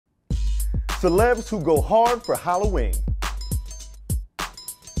Celebs who go hard for Halloween.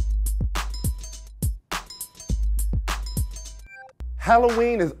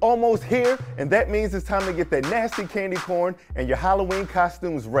 Halloween is almost here, and that means it's time to get that nasty candy corn and your Halloween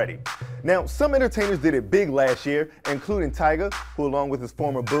costumes ready. Now, some entertainers did it big last year, including Tyga, who along with his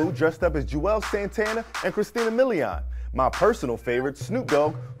former boo, dressed up as Joel Santana and Christina Milian. My personal favorite, Snoop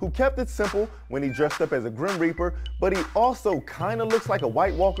Dogg, who kept it simple when he dressed up as a Grim Reaper, but he also kinda looks like a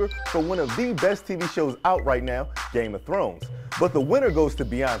White Walker for one of the best TV shows out right now, Game of Thrones. But the winner goes to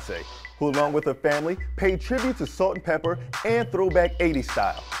Beyonce, who along with her family paid tribute to Salt and Pepper and throwback 80s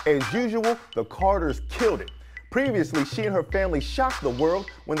style. As usual, the Carters killed it. Previously, she and her family shocked the world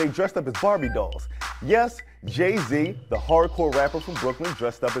when they dressed up as Barbie dolls. Yes, Jay-Z, the hardcore rapper from Brooklyn,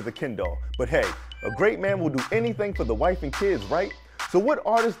 dressed up as a Ken doll. But hey, a great man will do anything for the wife and kids, right? So what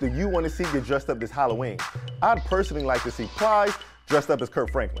artists do you want to see get dressed up this Halloween? I'd personally like to see Plies dressed up as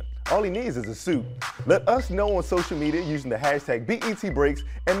Kirk Franklin. All he needs is a suit. Let us know on social media using the hashtag BETBreaks,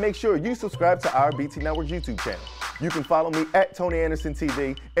 and make sure you subscribe to our BT Network YouTube channel. You can follow me at Tony Anderson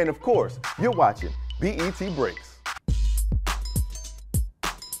TV, and of course, you're watching BET Breaks.